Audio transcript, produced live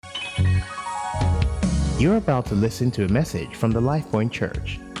You're about to listen to a message from the LifePoint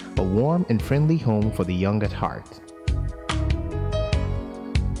Church, a warm and friendly home for the young at heart.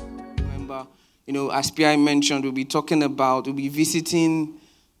 Remember, as P.I. mentioned, we'll be visiting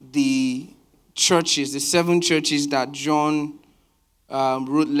the churches, the 7 churches that John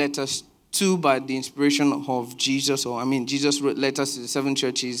wrote letters to by the inspiration of Jesus. Jesus wrote letters to the 7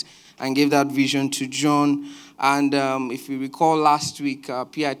 churches and gave that vision to John. And if we recall last week,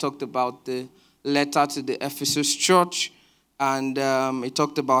 P.I. talked about the letter to the Ephesus church, and he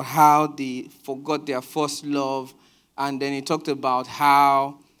talked about how they forgot their first love, and then he talked about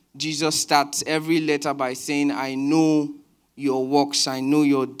how Jesus starts every letter by saying, I know your works, I know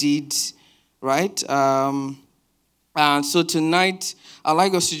your deeds, right? And so tonight, I'd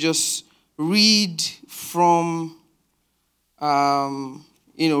like us to just read from,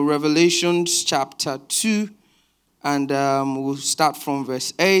 Revelations chapter 2, and we'll start from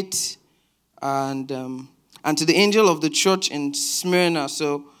verse 8. And to the angel of the church in Smyrna,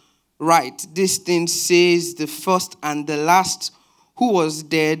 so write, this thing says the first and the last, who was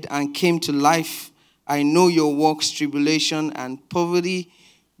dead and came to life. I know your works, tribulation and poverty,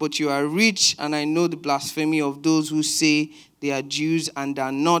 but you are rich, and I know the blasphemy of those who say they are Jews and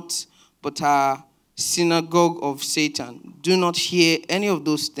are not, but are synagogue of Satan. Do not hear any of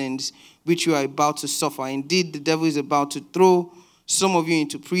those things which you are about to suffer. Indeed, the devil is about to throw some of you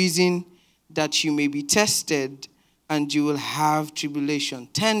into prison, that you may be tested, and you will have tribulation.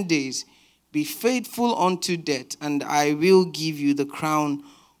 10 days. Be faithful unto death, and I will give you the crown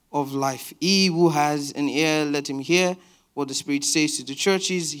of life. He who has an ear, let him hear what the Spirit says to the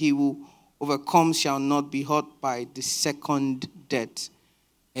churches. He who overcomes shall not be hurt by the second death.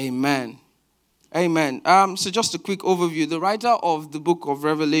 Amen. Amen. So just a quick overview. The writer of the book of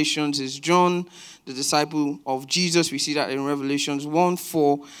Revelations is John, the disciple of Jesus. We see that in Revelations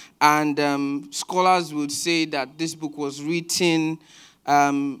 1:4. And scholars would say that this book was written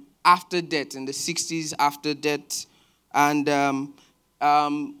after death, in the 60s after death. And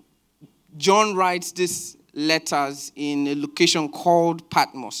John writes these letters in a location called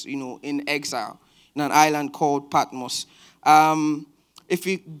Patmos, in exile, in an island called Patmos. If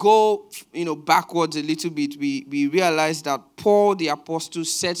we go, backwards a little bit, we realize that Paul the apostle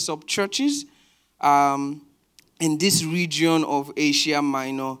sets up churches in this region of Asia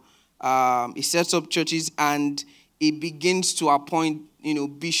Minor. He sets up churches and he begins to appoint,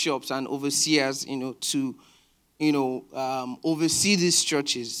 bishops and overseers, to, oversee these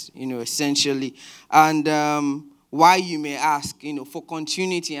churches, essentially. And why, you may ask, for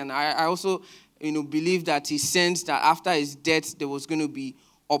continuity. And I also believe that he sensed that after his death, there was going to be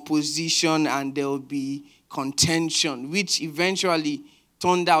opposition and there would be contention, which eventually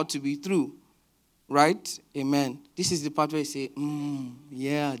turned out to be true. Right? Amen. This is the part where you say,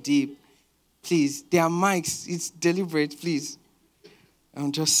 yeah, deep. Please, there are mics. It's deliberate, please.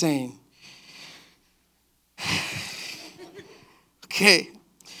 I'm just saying.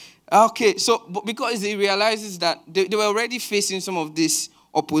 Okay, so because he realizes that they were already facing some of this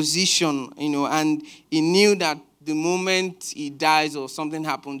opposition, and he knew that the moment he dies or something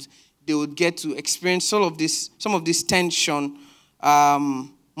happens, they would get to experience some of this tension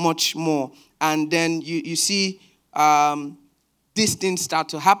much more. And then you see these things start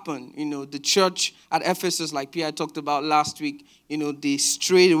to happen. The church at Ephesus, like Pierre talked about last week, they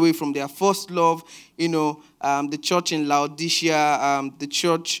strayed away from their first love. The church in Laodicea, the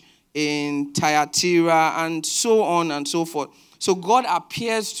church in Thyatira, and so on and so forth. So God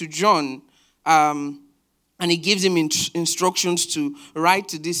appears to John, and he gives him instructions to write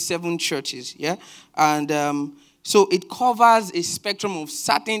to these 7 churches. Yeah, and so it covers a spectrum of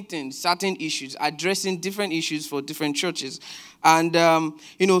certain things, certain issues, addressing different issues for different churches. And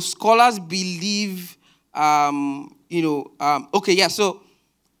scholars believe, so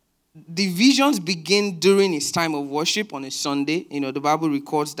the visions begin during his time of worship on a Sunday. The Bible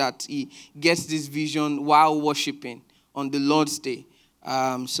records that he gets this vision while worshiping on the Lord's Day.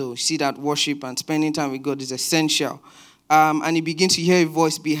 So see that worship and spending time with God is essential. And he begins to hear a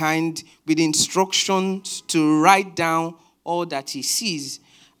voice behind with instructions to write down all that he sees.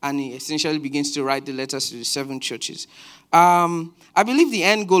 And he essentially begins to write the letters to the 7 churches. I believe the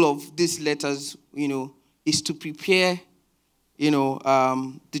end goal of these letters, is to prepare,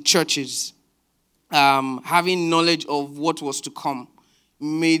 the churches. Having knowledge of what was to come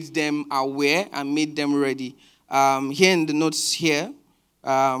made them aware and made them ready. Here in the notes here,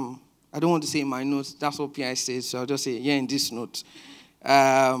 I don't want to say in my notes, that's what PI says, so I'll just say here in this note.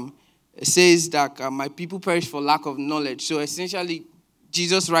 It says that my people perish for lack of knowledge. So essentially,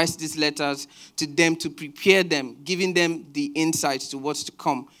 Jesus writes these letters to them to prepare them, giving them the insights to what's to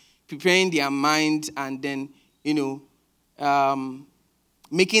come. preparing their mind, and then,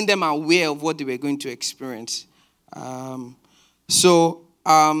 making them aware of what they were going to experience.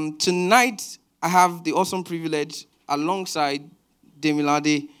 Tonight, I have the awesome privilege, alongside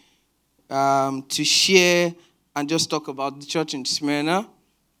Demilade, to share and just talk about the church in Smyrna.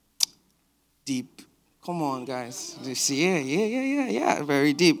 Deep. Come on, guys. Yeah.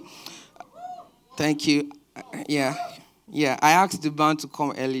 Very deep. Thank you. Yeah. I asked the band to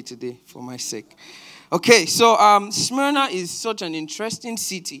come early today for my sake. Okay, so Smyrna is such an interesting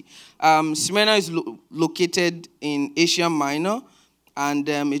city. Smyrna is located in Asia Minor, and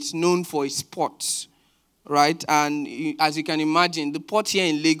it's known for its ports, right? And as you can imagine, the port here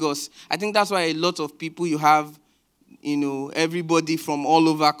in Lagos, I think that's why a lot of people, you have, everybody from all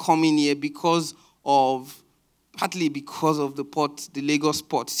over coming here partly because of the port, the Lagos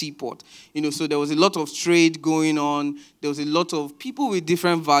port, seaport. So there was a lot of trade going on. There was a lot of people with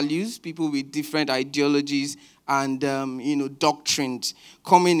different values, people with different ideologies and, doctrines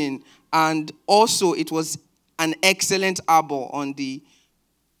coming in. And also it was an excellent harbor on the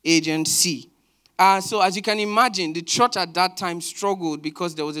Aegean Sea. So as you can imagine, the church at that time struggled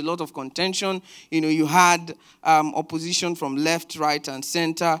because there was a lot of contention. You had opposition from left, right, and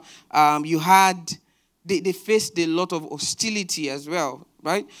center. They faced a lot of hostility as well,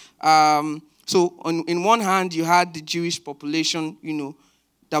 right? So in one hand, you had the Jewish population,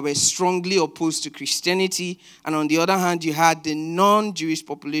 that were strongly opposed to Christianity. And on the other hand, you had the non-Jewish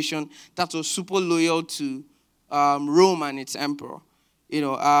population that was super loyal to Rome and its emperor.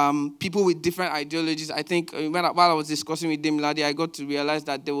 People with different ideologies. I think while I was discussing with Demilade, I got to realize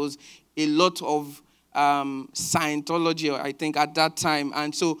that there was a lot of Scientology, I think, at that time.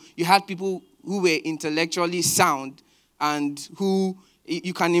 And so you had people who were intellectually sound, and who,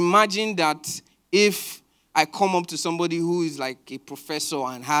 you can imagine that if I come up to somebody who is like a professor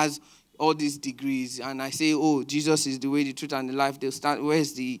and has all these degrees, and I say, oh, Jesus is the way, the truth, and the life, they'll start,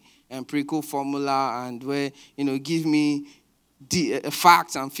 where's the empirical formula, and where, give me the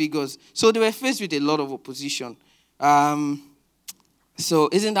facts and figures. So they were faced with a lot of opposition. So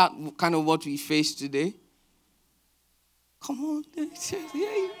isn't that kind of what we face today? Come on.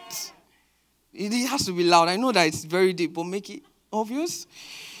 It has to be loud. I know that it's very deep, but make it obvious.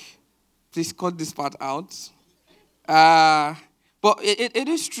 Please cut this part out. But it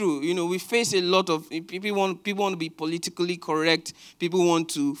is true. We face a lot of people want to be politically correct. People want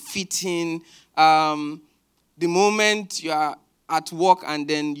to fit in. The moment you are at work and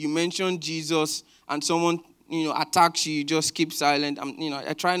then you mention Jesus and someone attacks you, you just keep silent.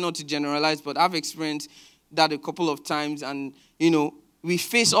 I try not to generalize, but I've experienced that a couple of times, and we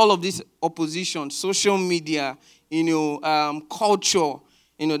face all of this opposition, social media, culture.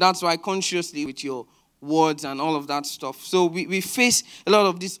 That's why consciously with your words and all of that stuff. So we face a lot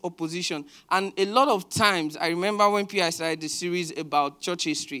of this opposition. And a lot of times, I remember when P.I. started the series about church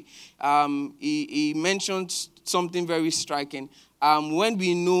history, he mentioned something very striking. When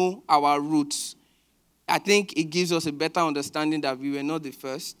we know our roots, I think it gives us a better understanding that we were not the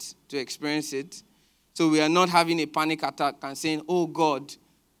first to experience it. So we are not having a panic attack and saying, oh, God,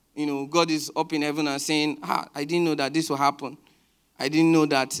 God is up in heaven and saying, I didn't know that this will happen. I didn't know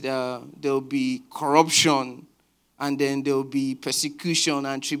that there will be corruption, and then there will be persecution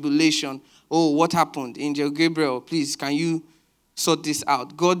and tribulation. Oh, what happened? Angel Gabriel, please, can you sort this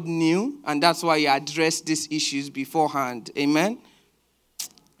out? God knew, and that's why he addressed these issues beforehand. Amen?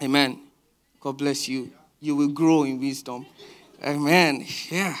 Amen. God bless you. You will grow in wisdom. Amen.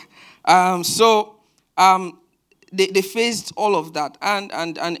 Yeah. They faced all of that, and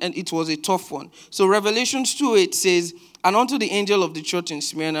it was a tough one. So Revelations 2:8 says, and unto the angel of the church in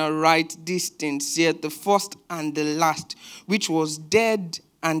Smyrna write these things, saith the first and the last, which was dead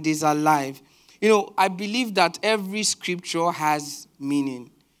and is alive. I believe that every scripture has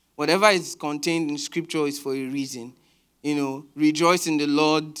meaning. Whatever is contained in scripture is for a reason. Rejoice in the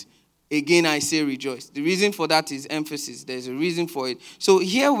Lord. Again, I say rejoice. The reason for that is emphasis. There's a reason for it. So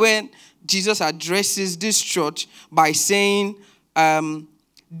here when Jesus addresses this church by saying,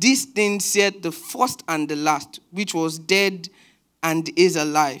 this thing said the first and the last, which was dead and is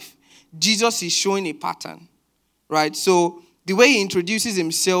alive. Jesus is showing a pattern, right? So the way he introduces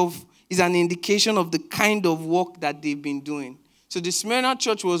himself is an indication of the kind of work that they've been doing. So the Smyrna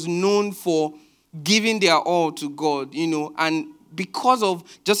church was known for giving their all to God, and because of,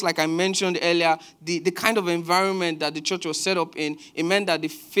 just like I mentioned earlier, the kind of environment that the church was set up in, it meant that they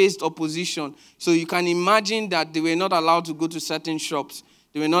faced opposition. So you can imagine that they were not allowed to go to certain shops.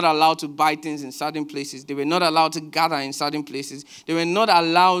 They were not allowed to buy things in certain places. They were not allowed to gather in certain places. They were not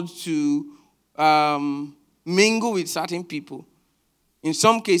allowed to mingle with certain people. In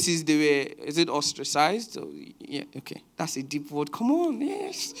some cases, they were, is it ostracized? Yeah, okay. That's a deep word. Come on,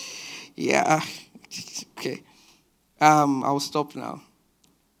 yes. Yeah, okay. I'll stop now.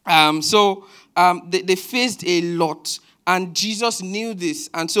 They faced a lot, and Jesus knew this,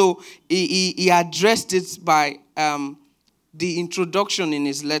 and so he addressed it by the introduction in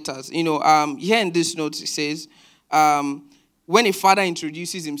his letters. Here in this note, it says, when a father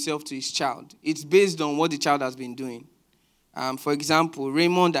introduces himself to his child, it's based on what the child has been doing. For example,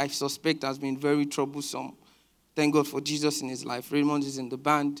 Raymond, I suspect, has been very troublesome. Thank God for Jesus in his life. Raymond is in the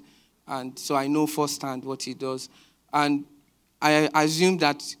band, and so I know firsthand what he does. And I assume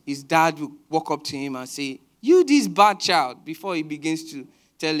that his dad will walk up to him and say, "You, this bad child," before he begins to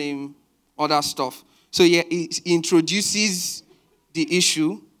tell him other stuff. So he introduces the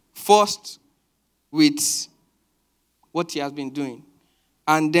issue first with what he has been doing.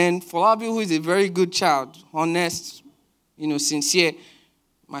 And then Falabi, who is a very good child, honest, sincere,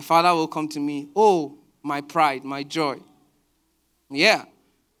 my father will come to me, "Oh, my pride, my joy. Yeah,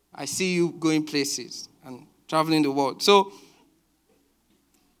 I see you going places and traveling the world." So,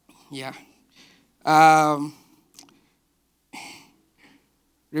 yeah.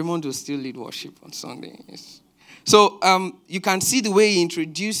 Raymond will still lead worship on Sunday. Yes. So you can see the way he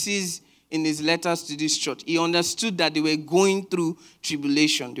introduces in his letters to this church. He understood that they were going through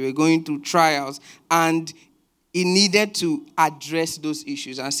tribulation. They were going through trials. And he needed to address those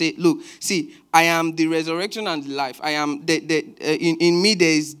issues and say, "Look, see, I am the resurrection and life. I am in me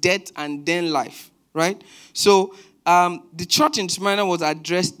there is death and then life." Right? So the church in Smyrna was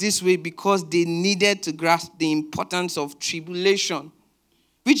addressed this way because they needed to grasp the importance of tribulation,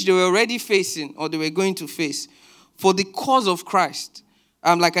 which they were already facing or they were going to face, for the cause of Christ.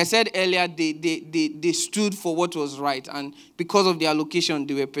 Like I said earlier, they stood for what was right. And because of their location,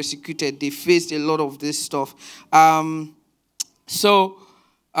 they were persecuted. They faced a lot of this stuff.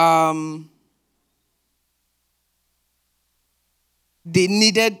 He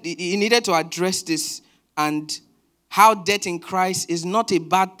needed to address this, and how death in Christ is not a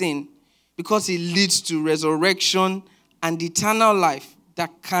bad thing because it leads to resurrection and eternal life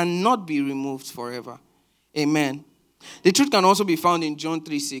that cannot be removed forever. Amen. The truth can also be found in John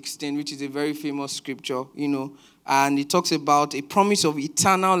 3:16, which is a very famous scripture, and it talks about a promise of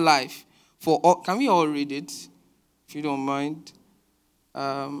eternal life for all. Can we all read it, if you don't mind?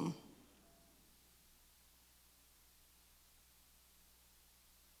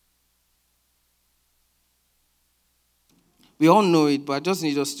 We all know it, but I just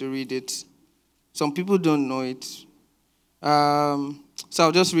need us to read it. Some people don't know it. So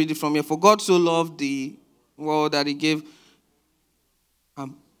I'll just read it from here. "For God so loved the world that he gave."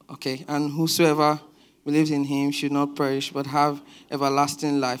 And whosoever believes in him should not perish but have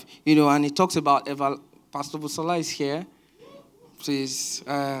everlasting life. And it talks about Pastor Busola is here. Please.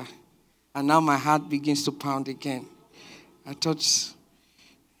 And now my heart begins to pound again. I thought.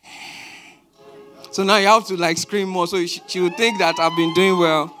 So now you have to scream more. So she would think that I've been doing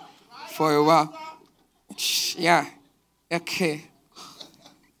well for a while. Yeah. Okay.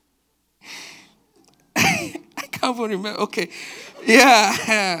 I can't even remember. Okay.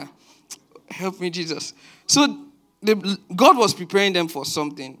 Yeah. Help me, Jesus. So God was preparing them for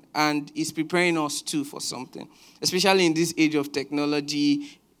something, and he's preparing us too for something, especially in this age of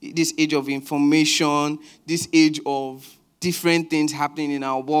technology, this age of information, this age of different things happening in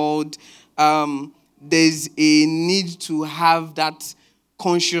our world. There's a need to have that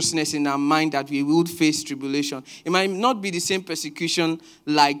consciousness in our mind that we would face tribulation. It might not be the same persecution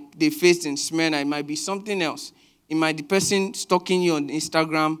like they faced in Smyrna. It might be something else. It might be the person stalking you on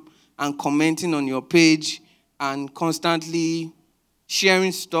Instagram and commenting on your page and constantly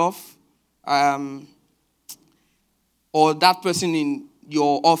sharing stuff. Or that person in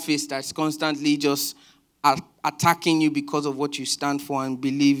your office that's constantly just attacking you because of what you stand for and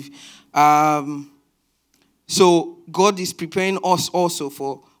believe. So God is preparing us also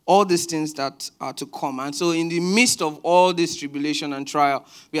for all these things that are to come. And so in the midst of all this tribulation and trial,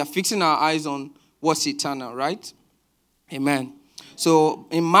 we are fixing our eyes on what's eternal, right? Amen. So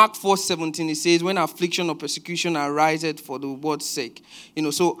in Mark 4:17, it says, "When affliction or persecution ariseth for the word's sake."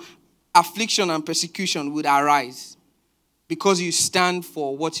 So affliction and persecution would arise because you stand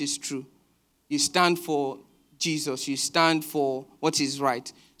for what is true. You stand for Jesus. You stand for what is right.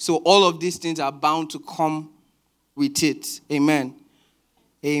 So all of these things are bound to come with it. Amen.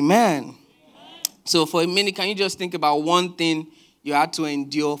 Amen. So for a minute, can you just think about one thing you had to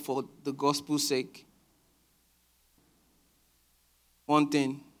endure for the gospel's sake? One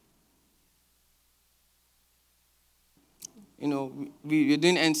thing. We're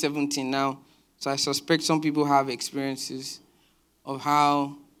doing N17 now, so I suspect some people have experiences of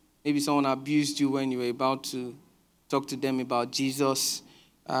how maybe someone abused you when you were about to talk to them about Jesus.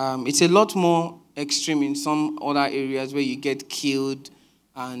 It's a lot more extreme in some other areas where you get killed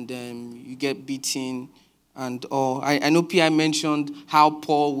and you get beaten and all. I know P.I. mentioned how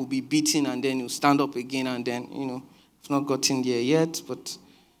Paul will be beaten and then he'll stand up again and then, I've not gotten there yet, but,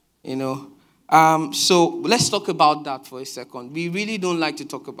 So let's talk about that for a second. We really don't like to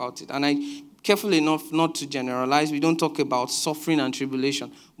talk about it. And I careful enough not to generalize. We don't talk about suffering and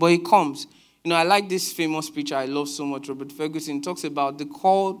tribulation, but it comes. I like this famous preacher I love so much, Robert Ferguson. Talks about the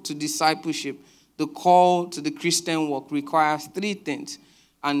call to discipleship, the call to the Christian walk requires three things.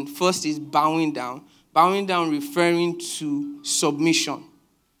 And first is bowing down. Bowing down referring to submission.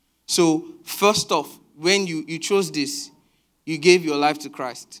 So first off, when you chose this, you gave your life to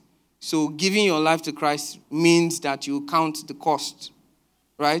Christ. So giving your life to Christ means that you count the cost,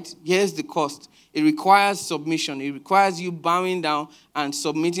 right? Here's the cost. It requires submission. It requires you bowing down and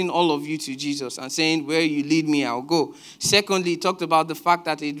submitting all of you to Jesus and saying, where you lead me, I'll go. Secondly, it talked about the fact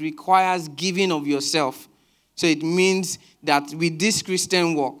that it requires giving of yourself. So it means that with this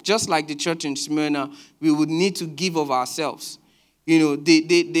Christian walk, just like the church in Smyrna, we would need to give of ourselves.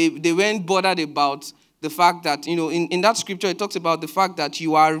 They weren't bothered about the fact that, in that scripture, it talks about the fact that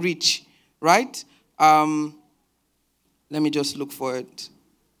you are rich, right? Let me just look for it.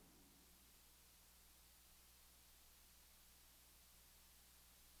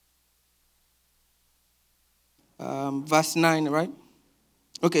 Verse 9, right?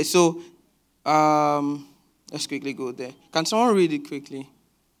 Okay, so let's quickly go there. Can someone read it quickly?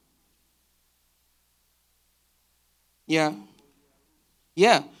 Yeah.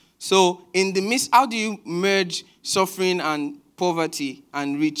 So in the midst, how do you merge suffering and poverty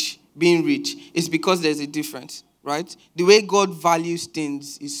and being rich? It's because there's a difference, right? The way God values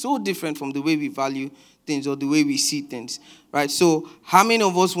things is so different from the way we value things or the way we see things, right? So how many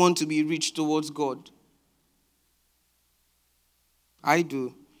of us want to be rich towards God? I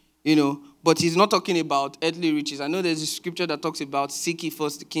do, but he's not talking about earthly riches. I know there's a scripture that talks about seek ye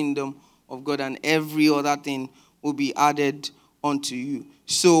first the kingdom of God and every other thing will be added unto you.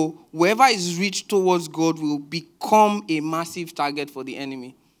 So whoever is rich towards God will become a massive target for the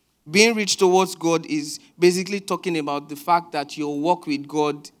enemy. Being rich towards God is basically talking about the fact that your walk with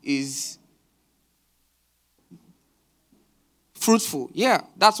God is fruitful. Yeah,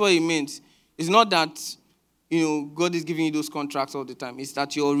 that's what it means. It's not that God is giving you those contracts all the time. It's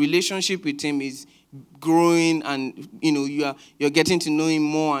that your relationship with him is growing and, you're getting to know him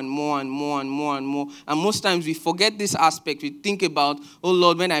more and more and more and more and more. And most times we forget this aspect. We think about, oh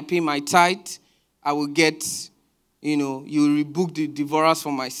Lord, when I pay my tithe, I will get, you will rebuke the devourers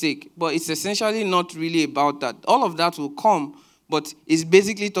for my sake. But it's essentially not really about that. All of that will come, but it's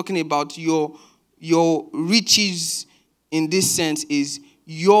basically talking about your riches in this sense is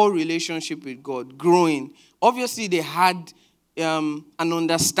your relationship with God growing. Obviously, they had an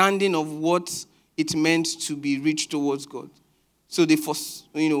understanding of what it meant to be rich towards God. So they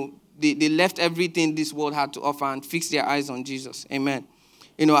left everything this world had to offer and fixed their eyes on Jesus. Amen.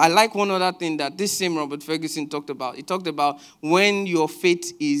 I like one other thing that this same Robert Ferguson talked about. He talked about when your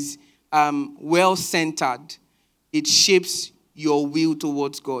faith is well-centered, it shapes your will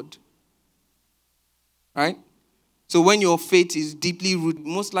towards God. Right? So when your faith is deeply rooted,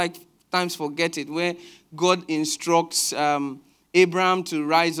 most times forget it, where God instructs Abraham to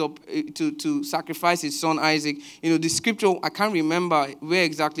rise up to sacrifice his son Isaac. The scripture, I can't remember where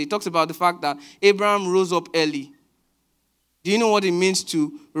exactly. It talks about the fact that Abraham rose up early. Do you know what it means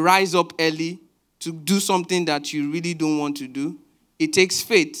to rise up early, to do something that you really don't want to do? It takes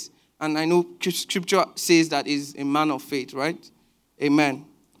faith. And I know scripture says that is a man of faith, right? Amen.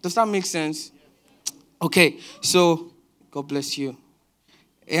 Does that make sense? Okay, so God bless you.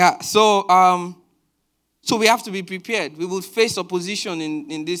 Yeah, so we have to be prepared. We will face opposition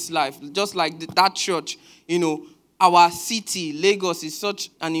in this life, just like that church. Our city, Lagos, is such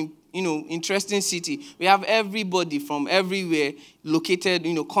an interesting city. We have everybody from everywhere located,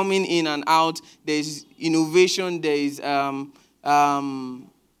 coming in and out. There's innovation. There is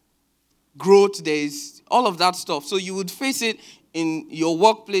growth. There is all of that stuff. So you would face it in your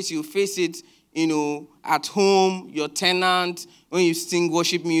workplace. You face it at home, your tenant, when you sing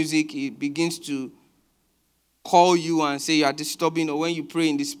worship music, it begins to call you and say you are disturbing, or when you pray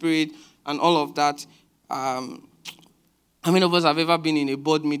in the spirit and all of that. How many of us have ever been in a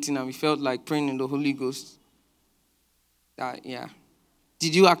board meeting and we felt like praying in the Holy Ghost? Yeah.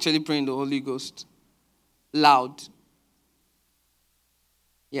 Did you actually pray in the Holy Ghost? Loud.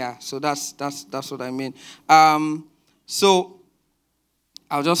 Yeah, so that's what I mean. So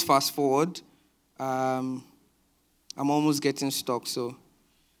I'll just fast forward. I'll I'm almost getting stuck. So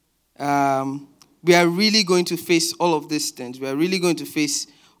we are really going to face all of these things. We are really going to face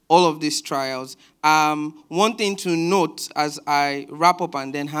all of these trials. One thing to note as I wrap up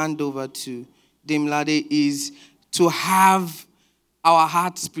and then hand over to Demilade is to have our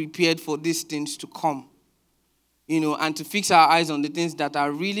hearts prepared for these things to come. And to fix our eyes on the things that are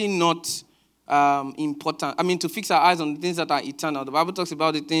really not important. To fix our eyes on the things that are eternal. The Bible talks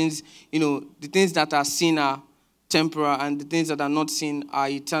about the things, the things that are seen are temporal and the things that are not seen are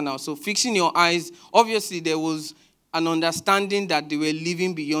eternal. So fixing your eyes, obviously there was an understanding that they were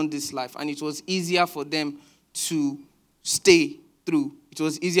living beyond this life, and it was easier for them to stay through. It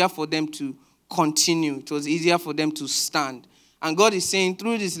was easier for them to continue. It was easier for them to stand. And God is saying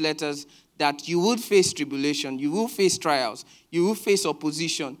through these letters that you would face tribulation, you will face trials, you will face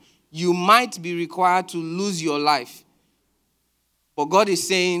opposition. You might be required to lose your life. But God is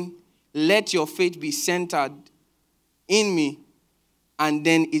saying, let your faith be centered in me, and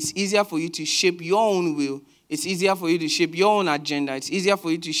then it's easier for you to shape your own will. It's easier for you to shape your own agenda. It's easier for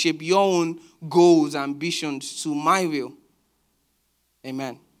you to shape your own goals, ambitions to my will.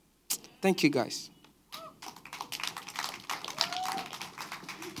 Amen. Thank you, guys.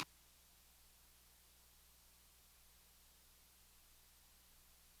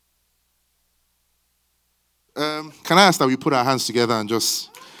 Can I ask that we put our hands together and just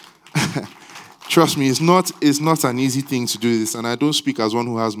trust me, it's not an easy thing to do this, and I don't speak as one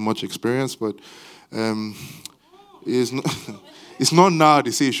who has much experience, but it's not, it's not now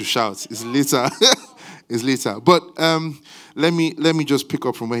they say you should shout. It's later. It's later. But let me just pick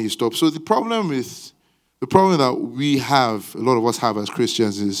up from where he stopped. So the problem that we have, a lot of us have as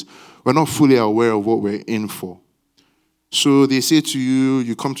Christians, is we're not fully aware of what we're in for. So they say to you,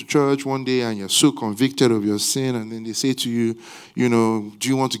 you come to church one day and you're so convicted of your sin, and then they say to you, do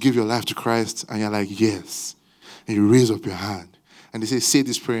you want to give your life to Christ? And you're like, yes. And you raise up your hand. And they say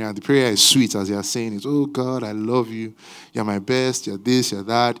this prayer, and the prayer is sweet as they are saying it. Oh God, I love you. You're my best. You're this, you're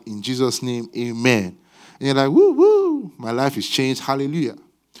that. In Jesus' name, amen. And you're like, woo, woo. My life is changed. Hallelujah.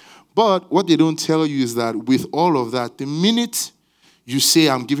 But what they don't tell you is that with all of that, the minute you say,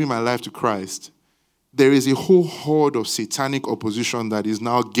 I'm giving my life to Christ, there is a whole horde of satanic opposition that is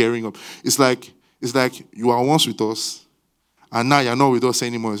now gearing up. It's like you are once with us, and now you're not with us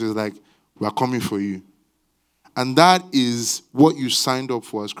anymore. So it's like, we are coming for you. And that is what you signed up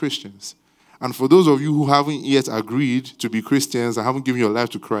for as Christians. And for those of you who haven't yet agreed to be Christians and haven't given your life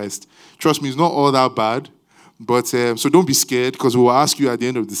to Christ, trust me, it's not all that bad. But so don't be scared, because we will ask you at the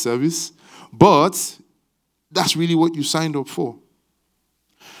end of the service. But that's really what you signed up for.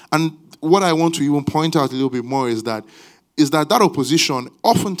 And what I want to even point out a little bit more is that opposition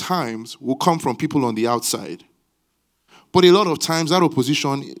oftentimes will come from people on the outside. But a lot of times that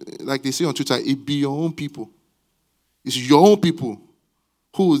opposition, like they say on Twitter, it be your own people. It's your own people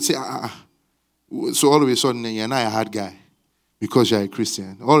who would say, So all of a sudden, you're not a hard guy because you're a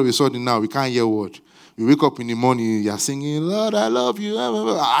Christian. All of a sudden now, we can't hear a word. We wake up in the morning, you're singing, Lord, I love you.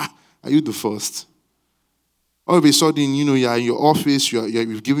 Are you the first? All of a sudden, you're in your office,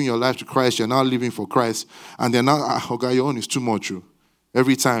 you've given your life to Christ, you're now living for Christ, and they're now, God, your own is too much.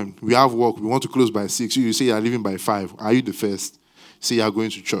 Every time we have work, we want to close by 6, you say you're leaving by 5. Are you the first? Say you're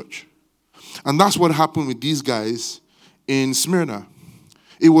going to church. And that's what happened with these guys in Smyrna.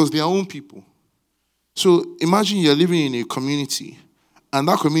 It was their own people. So imagine you're living in a community, and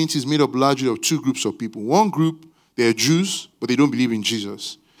that community is made up largely of two groups of people. One group, they're Jews, but they don't believe in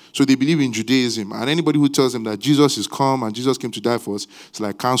Jesus. So they believe in Judaism. And anybody who tells them that Jesus is come and Jesus came to die for us, it's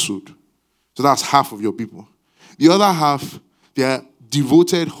like cancelled. So that's half of your people. The other half, they are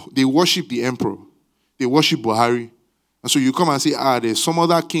devoted, they worship the emperor. They worship Buhari. And so you come and say, there's some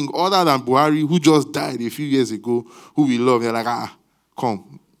other king other than Buhari who just died a few years ago who we love. They're like,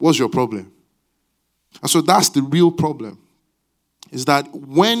 come, what's your problem? And so that's the real problem. Is that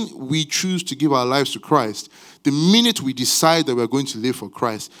when we choose to give our lives to Christ, the minute we decide that we're going to live for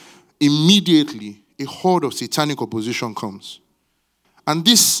Christ, immediately a horde of satanic opposition comes. And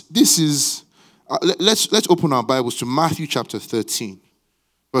this is, let's open our Bibles to Matthew chapter 13,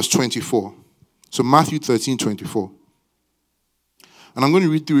 verse 24. So Matthew 13, 24. And I'm going to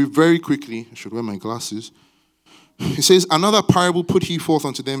read through it very quickly. I should wear my glasses. It says, another parable put he forth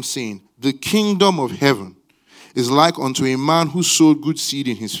unto them, saying, the kingdom of heaven is like unto a man who sowed good seed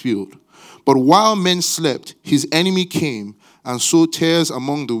in his field. But while men slept, his enemy came and sowed tares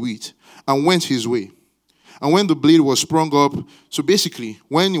among the wheat and went his way. And when the blade was sprung up, so basically,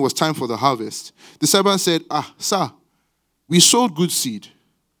 when it was time for the harvest, the servant said, sir, we sowed good seed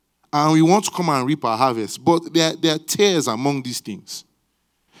and we want to come and reap our harvest, but there are tares among these things.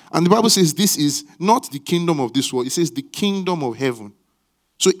 And the Bible says this is not the kingdom of this world. It says the kingdom of heaven.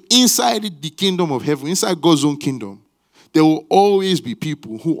 So inside the kingdom of heaven, inside God's own kingdom, there will always be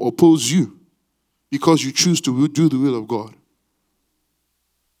people who oppose you because you choose to do the will of God.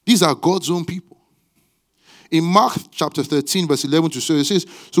 These are God's own people. In Mark chapter 13, verse 11 to 12, it says,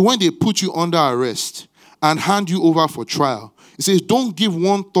 so when they put you under arrest and hand you over for trial, it says, don't give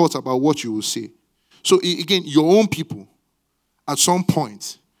one thought about what you will say. So again, your own people, at some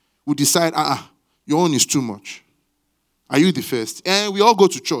point, will decide, your own is too much. Are you the first? And we all go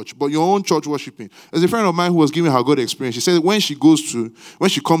to church, but your own church worshiping. There's a friend of mine who was giving her good experience. She said when she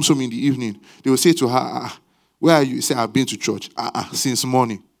comes home in the evening, they will say to her, where are you? She said, I've been to church. Since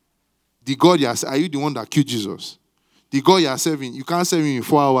morning. The God you are you the one that killed Jesus? The God you are serving, you can't serve him in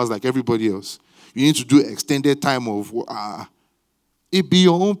 4 hours like everybody else. You need to do extended time of, it be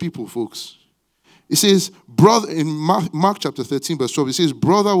your own people, folks. It says, brother, in Mark chapter 13, verse 12, it says,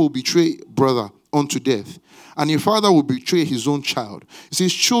 brother will betray brother unto death, and a father will betray his own child. It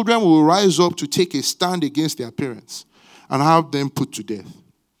says, children will rise up to take a stand against their parents and have them put to death.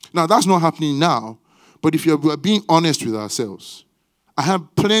 Now, that's not happening now, but if you're being honest with ourselves, I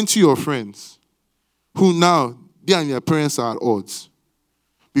have plenty of friends who now, they and their parents are at odds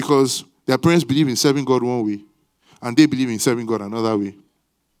because their parents believe in serving God one way and they believe in serving God another way.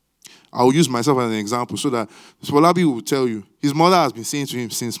 I will use myself as an example so that Swalabi will tell you, his mother has been saying to him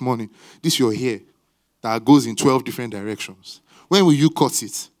since morning, this your hair that goes in 12 different directions. When will you cut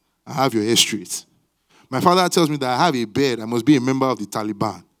it and have your hair straight? My father tells me that I have a beard, I must be a member of the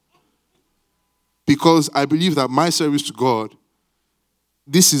Taliban. Because I believe that my service to God,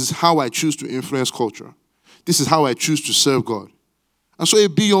 this is how I choose to influence culture. This is how I choose to serve God. And so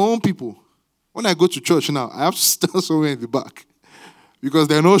it be your own people. When I go to church now, I have to stand somewhere in the back. Because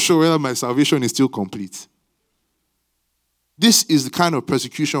they're not sure whether my salvation is still complete. This is the kind of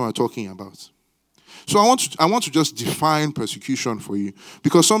persecution we're talking about. So I want to just define persecution for you.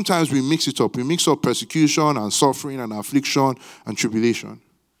 Because sometimes we mix it up. We mix up persecution and suffering and affliction and tribulation.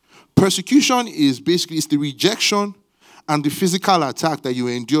 Persecution is basically it's the rejection and the physical attack that you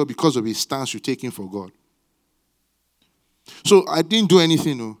endure because of a stance you're taking for God. So I didn't do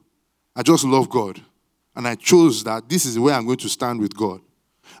anything. No. I just love God. And I chose that this is where I'm going to stand with God.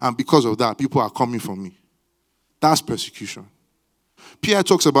 And because of that, people are coming for me. That's persecution. Pierre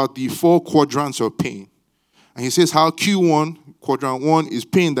talks about the 4 quadrants of pain. And he says how quadrant 1 is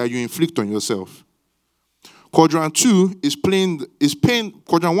pain that you inflict on yourself. Quadrant 2 is pain.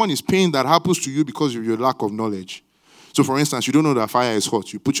 Quadrant 1 is pain that happens to you because of your lack of knowledge. So for instance, you don't know that fire is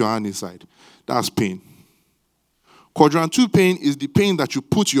hot. You put your hand inside. That's pain. Quadrant 2 pain is the pain that you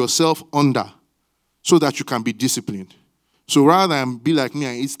put yourself under so that you can be disciplined. So rather than be like me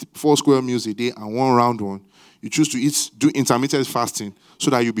and eat 4 square meals a day and 1 round one, you choose to do intermittent fasting so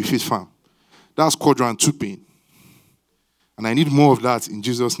that you'll be fit firm. That's quadrant 2 pain. And I need more of that in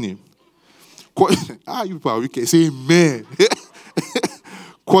Jesus' name. You people are wicked. Say amen.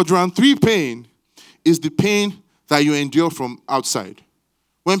 Quadrant 3 pain is the pain that you endure from outside.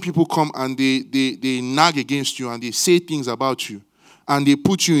 When people come and they nag against you and they say things about you, and they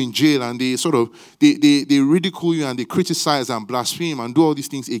put you in jail and they they ridicule you and they criticize and blaspheme and do all these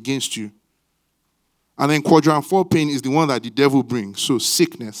things against you. And then quadrant 4 pain is the one that the devil brings. So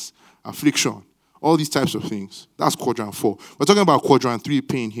sickness, affliction, all these types of things. That's quadrant 4. We're talking about quadrant 3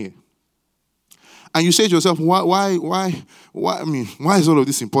 pain here. And you say to yourself, why is all of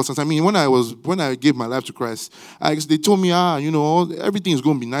this important? I mean, when I gave my life to Christ, they told me, everything is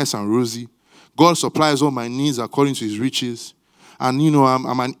going to be nice and rosy. God supplies all my needs according to his riches. And,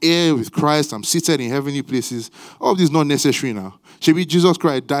 I'm an heir with Christ. I'm seated in heavenly places. All of this is not necessary now. Maybe Jesus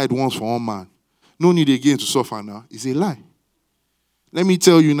Christ died once for all man. No need again to suffer now. It's a lie. Let me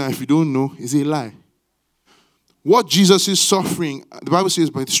tell you now, if you don't know, it's a lie. What Jesus is suffering, the Bible says,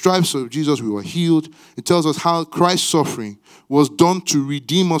 by the stripes of Jesus we were healed. It tells us how Christ's suffering was done to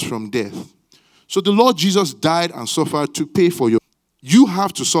redeem us from death. So the Lord Jesus died and suffered to pay for you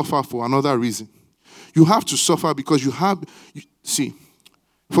have to suffer for another reason. You have to suffer because for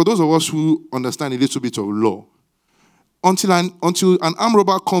those of us who understand a little bit of law, until an armed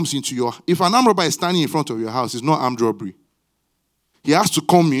robber comes into if an armed robber is standing in front of your house, it's not armed robbery. He has to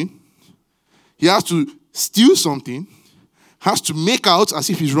come in. He has to steal something, has to make out as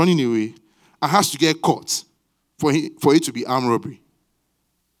if he's running away, and has to get caught for it to be armed robbery.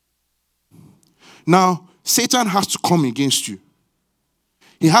 Now, Satan has to come against you.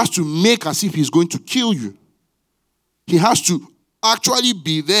 He has to make as if he's going to kill you. He has to actually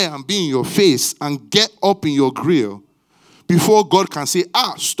be there and be in your face and get up in your grill before God can say,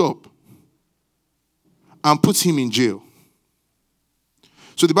 stop, and put him in jail.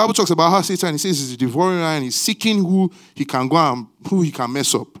 So the Bible talks about how Satan, he says he's a devouring and he's seeking who he can go and who he can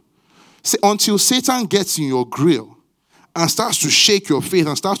mess up. Until Satan gets in your grill and starts to shake your faith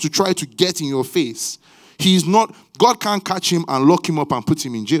and starts to try to get in your face, God can't catch him and lock him up and put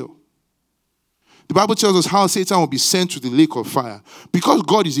him in jail. The Bible tells us how Satan will be sent to the lake of fire. Because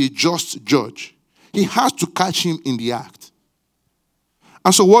God is a just judge, he has to catch him in the act.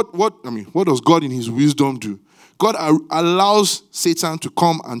 And so what does God in his wisdom do? God allows Satan to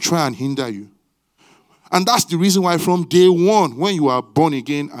come and try and hinder you. And that's the reason why from day one, when you are born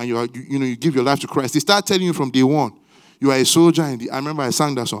again and you give your life to Christ, they start telling you from day one, you are a soldier I remember I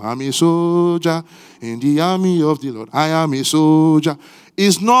sang that song. I'm a soldier in the army of the Lord. I am a soldier.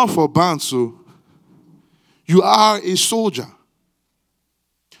 It's not for bands, so you are a soldier.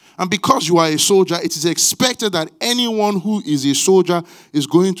 And because you are a soldier, it is expected that anyone who is a soldier is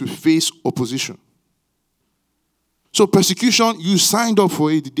going to face opposition. So persecution, you signed up for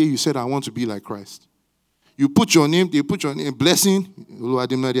it the day you said, I want to be like Christ. You put your name, they put your name, blessing,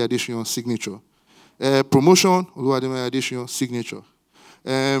 signature. Promotion, signature.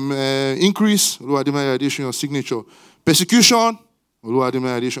 Increase, signature. Persecution,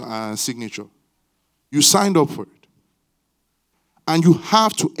 and signature. You signed up for it. And you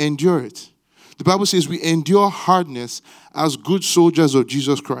have to endure it. The Bible says we endure hardness as good soldiers of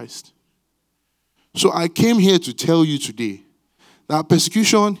Jesus Christ. So I came here to tell you today that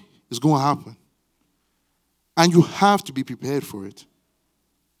persecution is going to happen. And you have to be prepared for it.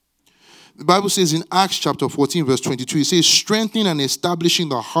 The Bible says in Acts chapter 14 verse 22, it says, strengthening and establishing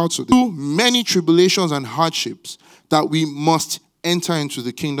the hearts of through many tribulations and hardships that we must enter into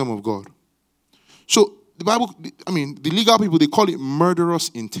the kingdom of God. So the Bible, the legal people, they call it murderous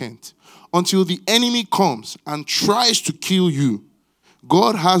intent. Until the enemy comes and tries to kill you,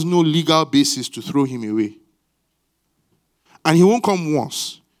 God has no legal basis to throw him away. And he won't come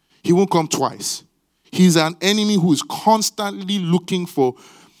once. He won't come twice. He's an enemy who is constantly looking for...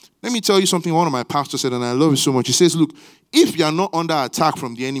 Let me tell you something one of my pastors said, and I love it so much. He says, look, if you're not under attack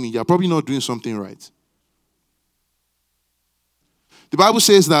from the enemy, you're probably not doing something right. The Bible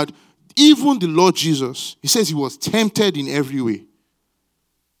says that even the Lord Jesus, he says he was tempted in every way.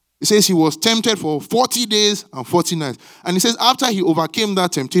 It says he was tempted for 40 days and 40 nights. And he says after he overcame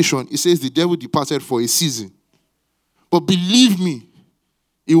that temptation, he says the devil departed for a season. But believe me,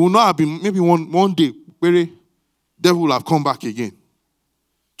 it will not have been maybe one day where the devil will have come back again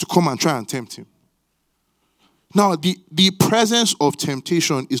to come and try and tempt him. Now, the presence of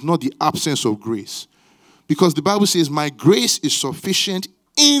temptation is not the absence of grace. Because the Bible says, my grace is sufficient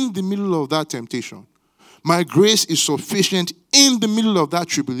in the middle of that temptation. My grace is sufficient in the middle of that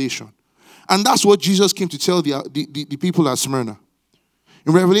tribulation. And that's what Jesus came to tell the people at Smyrna.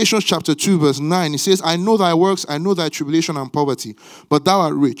 In Revelation chapter 2 verse 9, it says, I know thy works, I know thy tribulation and poverty, but thou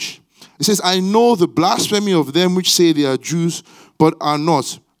art rich. It says, I know the blasphemy of them which say they are Jews, but are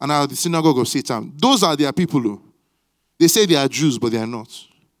not, and are the synagogue of Satan. Those are their people who. They say they are Jews, but they are not.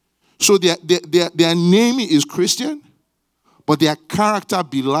 So their name is Christian, but their character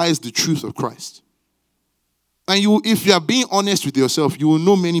belies the truth of Christ. And if you are being honest with yourself, you will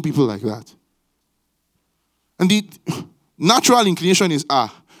know many people like that. And the natural inclination is,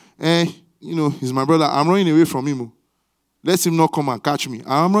 he's my brother. I'm running away from him. Let him not come and catch me.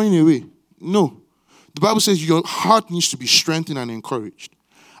 I'm running away. No. The Bible says your heart needs to be strengthened and encouraged.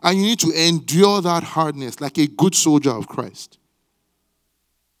 And you need to endure that hardness like a good soldier of Christ.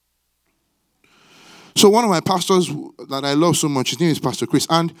 So one of my pastors that I love so much, his name is Pastor Chris.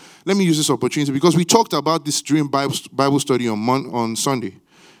 And let me use this opportunity because we talked about this during Bible study on Sunday.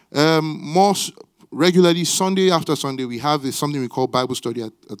 More regularly, Sunday after Sunday, we have something we call Bible study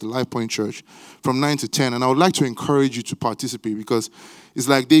at the Life Point Church from 9 to 10. And I would like to encourage you to participate because it's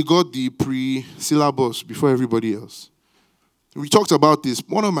like they got the pre-syllabus before everybody else. We talked about this.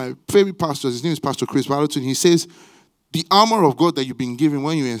 One of my favorite pastors, his name is Pastor Chris Valentin. He says, the armor of God that you've been given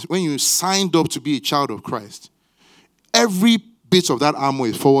when you signed up to be a child of Christ, every bit of that armor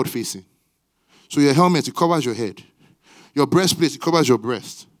is forward-facing. So your helmet, it covers your head. Your breastplate, it covers your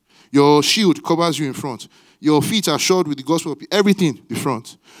breast. Your shield covers you in front. Your feet are shod with the gospel of peace. Everything in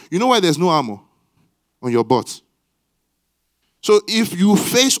front. You know why there's no armor? On your butt. So if you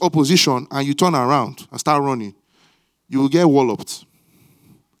face opposition and you turn around and start running, you will get walloped.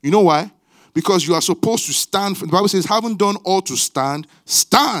 You know why? Because you are supposed to stand. The Bible says, having done all to stand,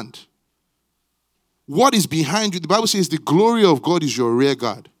 stand. What is behind you? The Bible says the glory of God is your rear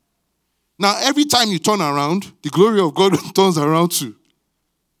guard. Now, every time you turn around, the glory of God turns around too.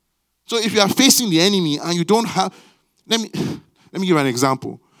 So if you are facing the enemy and you don't have... Let me give an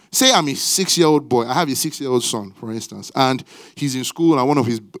example. Say I'm a 6-year-old boy. I have a 6-year-old son, for instance, and he's in school and one of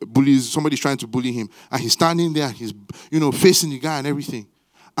his bullies, somebody's trying to bully him, and he's standing there and he's, facing the guy and everything.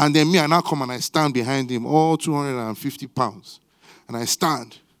 And then I now come and I stand behind him, all 250 pounds. And I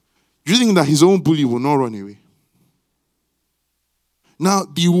stand. Do you think that his own bully will not run away? Now,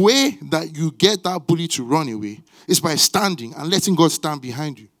 the way that you get that bully to run away is by standing and letting God stand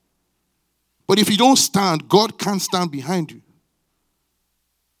behind you. But if you don't stand, God can't stand behind you.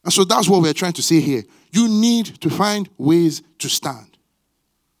 And so that's what we're trying to say here. You need to find ways to stand.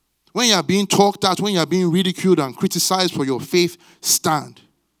 When you are being talked at, when you are being ridiculed and criticized for your faith, stand.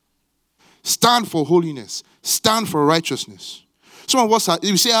 Stand for holiness. Stand for righteousness. Some of us,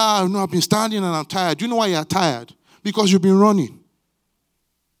 you say, I've been standing and I'm tired. Do you know why you're tired? Because you've been running.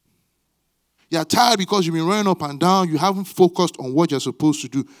 You're tired because you've been running up and down. You haven't focused on what you're supposed to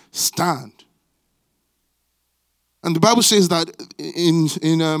do. Stand. And the Bible says that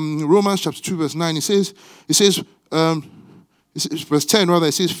in Romans chapter 2, verse 9, it says, verse 10 rather,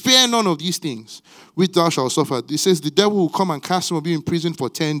 it says, fear none of these things which thou shalt suffer. It says, the devil will come and cast some of you in prison for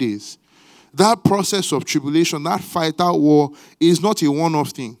 10 days. That process of tribulation, that fight, that war, is not a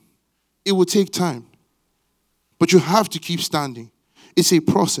one-off thing. It will take time. But you have to keep standing. It's a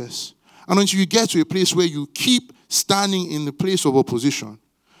process. And until you get to a place where you keep standing in the place of opposition,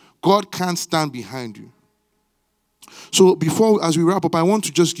 God can't stand behind you. So as we wrap up, I want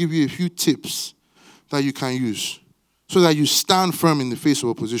to just give you a few tips that you can use so that you stand firm in the face of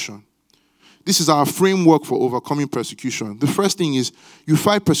opposition. This is our framework for overcoming persecution. The first thing is you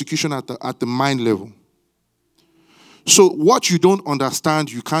fight persecution at the mind level. So what you don't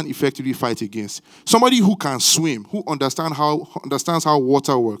understand, you can't effectively fight against. Somebody who can swim, who understands how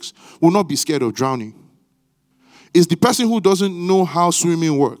water works, will not be scared of drowning. It's the person who doesn't know how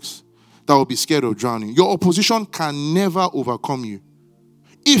swimming works that will be scared of drowning. Your opposition can never overcome you.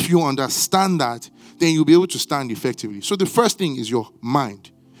 If you understand that, then you'll be able to stand effectively. So the first thing is your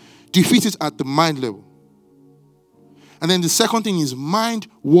mind. Defeat it at the mind level. And then the second thing is mind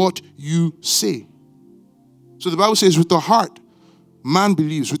what you say. So the Bible says with the heart, man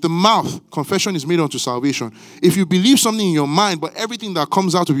believes. With the mouth, confession is made unto salvation. If you believe something in your mind, but everything that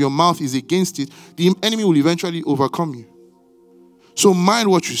comes out of your mouth is against it, the enemy will eventually overcome you. So mind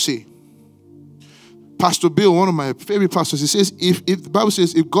what you say. Pastor Bill, one of my favorite pastors, he says, if the Bible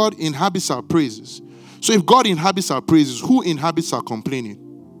says, if God inhabits our praises, so if God inhabits our praises, who inhabits our complaining?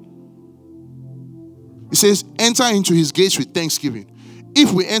 It says, enter into his gates with thanksgiving.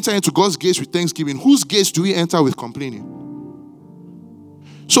 If we enter into God's gates with thanksgiving, whose gates do we enter with complaining?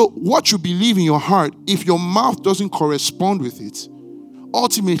 So what you believe in your heart, if your mouth doesn't correspond with it,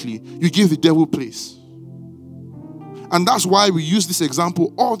 ultimately you give the devil place. And that's why we use this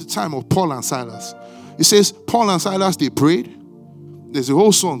example all the time of Paul and Silas. It says, Paul and Silas, they prayed. There's a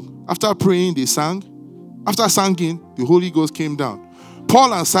whole song. After praying, they sang. After singing, the Holy Ghost came down.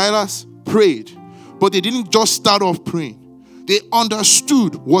 Paul and Silas prayed, but they didn't just start off praying. They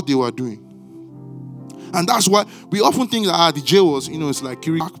understood what they were doing. And that's why we often think that the jail was, it's like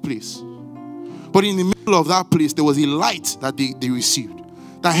a dark place. But in the middle of that place, there was a light that they received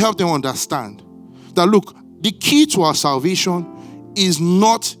that helped them understand that, look, the key to our salvation is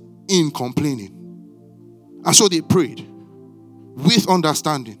not in complaining. And so they prayed with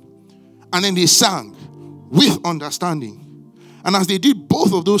understanding. And then they sang with understanding. And as they did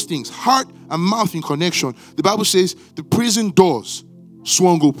both of those things, heart and mouth in connection, the Bible says the prison doors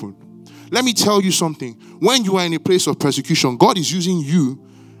swung open. Let me tell you something. When you are in a place of persecution, God is using you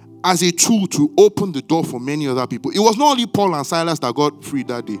as a tool to open the door for many other people. It was not only Paul and Silas that got freed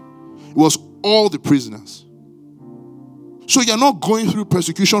that day. It was all the prisoners. So you're not going through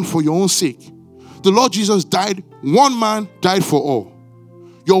persecution for your own sake. The Lord Jesus died. One man died for all.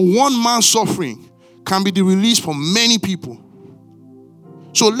 Your one man suffering can be the release for many people.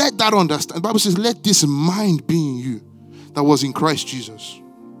 So let that understand. The Bible says, let this mind be in you that was in Christ Jesus.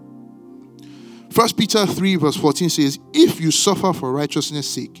 1 Peter 3 verse 14 says, if you suffer for righteousness'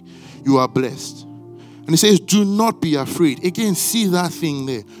 sake, you are blessed. And it says, do not be afraid. Again, see that thing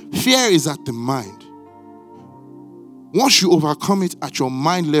there. Fear is at the mind. Once you overcome it at your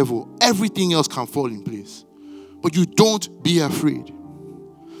mind level, everything else can fall in place. But you don't be afraid.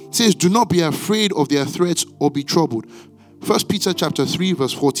 It says, do not be afraid of their threats or be troubled. 1 Peter chapter 3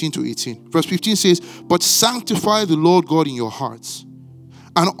 verse 14 to 18. Verse 15 says, but sanctify the Lord God in your hearts,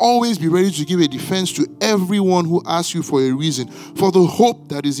 and always be ready to give a defense to everyone who asks you for a reason for the hope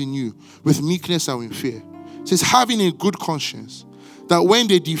that is in you, with meekness and with fear. It says, having a good conscience, that when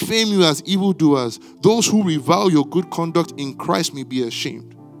they defame you as evildoers, those who revile your good conduct in Christ may be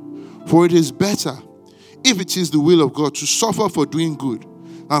ashamed. For it is better, if it is the will of God, to suffer for doing good,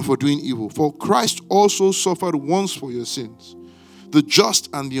 and for doing evil. For Christ also suffered once for your sins, the just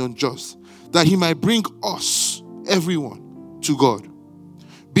and the unjust, that he might bring us, everyone, to God,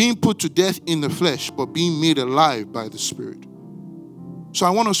 being put to death in the flesh, but being made alive by the Spirit. So I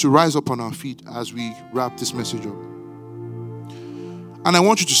want us to rise up on our feet as we wrap this message up. And I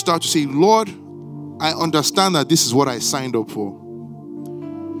want you to start to say, Lord, I understand that this is what I signed up for.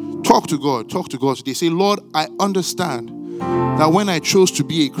 Talk to God today. Say, Lord, I understand that when I chose to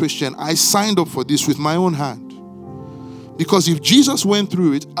be a Christian, I signed up for this with my own hand. Because if Jesus went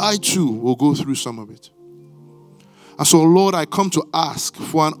through it, I too will go through some of it. And so, Lord, I come to ask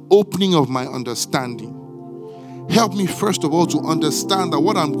for an opening of my understanding. Help me, first of all, to understand that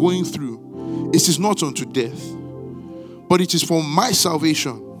what I'm going through is not unto death, but it is for my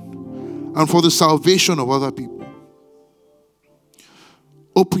salvation and for the salvation of other people.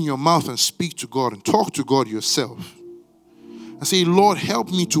 Open your mouth and speak to God and talk to God yourself. And say, Lord, help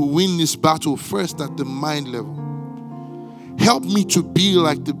me to win this battle first at the mind level. Help me to be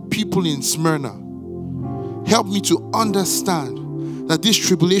like the people in Smyrna. Help me to understand that this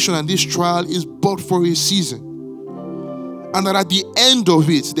tribulation and this trial is but for a season. And that at the end of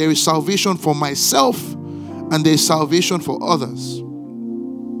it, there is salvation for myself and there is salvation for others.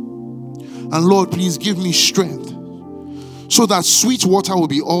 And Lord, please give me strength so that sweet water will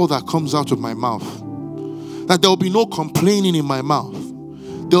be all that comes out of my mouth. That there will be no complaining in my mouth.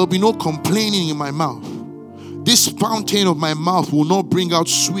 There will be no complaining in my mouth. This fountain of my mouth will not bring out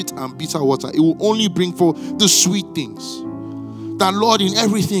sweet and bitter water. It will only bring forth the sweet things. That, Lord, in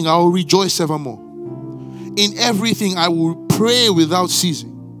everything I will rejoice evermore. In everything I will pray without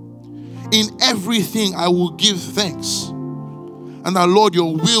ceasing. In everything I will give thanks. And that, Lord,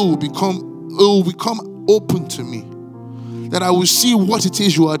 your will will become open to me. That I will see what it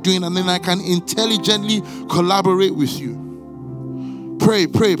is you are doing, and then I can intelligently collaborate with you. Pray,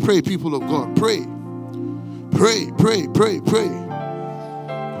 people of God. Pray.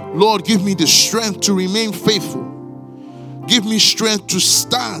 Lord, give me the strength to remain faithful. Give me strength to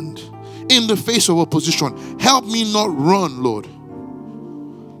stand in the face of opposition. Help me not run, Lord.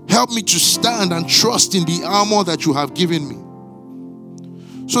 Help me to stand and trust in the armor that you have given me.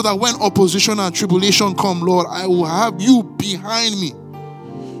 So that when opposition and tribulation come, Lord, I will have you behind me,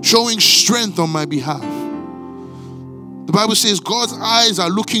 showing strength on my behalf. The Bible says God's eyes are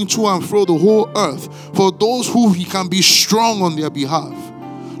looking to and fro the whole earth for those who he can be strong on their behalf.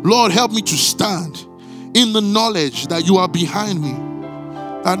 Lord, help me to stand in the knowledge that you are behind me,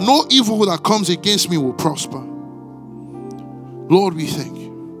 that no evil that comes against me will prosper. Lord, we thank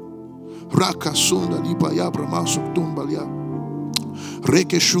you.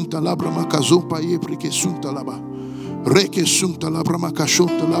 Reke shunta labra makazompa ye preke sunta laba. Reke sunta labra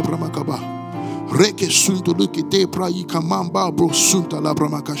makashonta labra makaba. Reke sunta lukete prayi kamamba bro sunta labra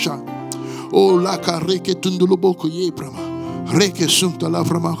makasha. O laka reke tunduluboko ye prama. Reke sunta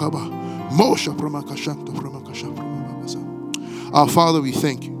labra makaba. Mosha pramakashanta pramakasha pramakasa. Our Father, we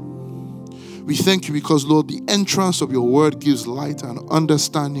thank you. We thank you because, Lord, the entrance of your word gives light and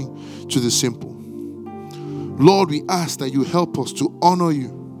understanding to the simple. Lord, we ask that you help us to honor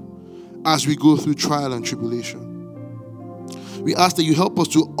you as we go through trial and tribulation. We ask that you help us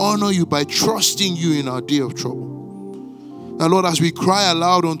to honor you by trusting you in our day of trouble. Now, Lord, as we cry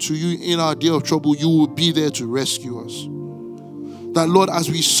aloud unto you in our day of trouble, you will be there to rescue us. That, Lord, as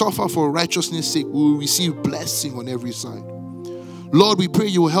we suffer for righteousness' sake, we will receive blessing on every side. Lord, we pray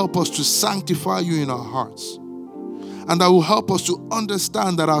you will help us to sanctify you in our hearts. And that will help us to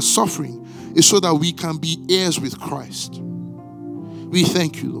understand that our suffering is so that we can be heirs with Christ. We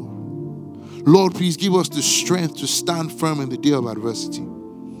thank you, Lord. Lord, please give us the strength to stand firm in the day of adversity.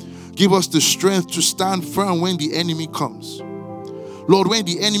 Give us the strength to stand firm when the enemy comes. Lord, when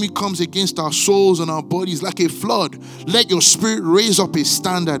the enemy comes against our souls and our bodies like a flood, let your spirit raise up a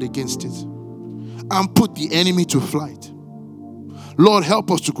standard against it and put the enemy to flight. Lord, help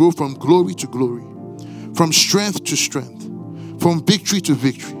us to grow from glory to glory, from strength to strength, from victory to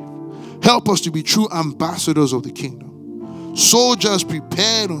victory. Help us to be true ambassadors of the kingdom, soldiers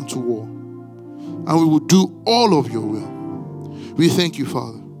prepared unto war, and we will do all of your will. We thank you,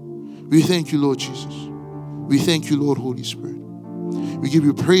 Father. We thank you, Lord Jesus. We thank you, Lord Holy Spirit. We give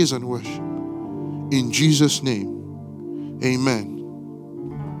you praise and worship. In Jesus' name, amen.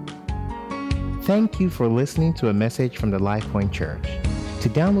 Thank you for listening to a message from the LifePoint Church. To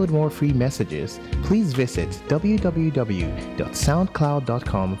download more free messages, please visit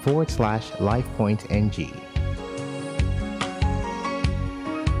www.soundcloud.com/LifePointNG.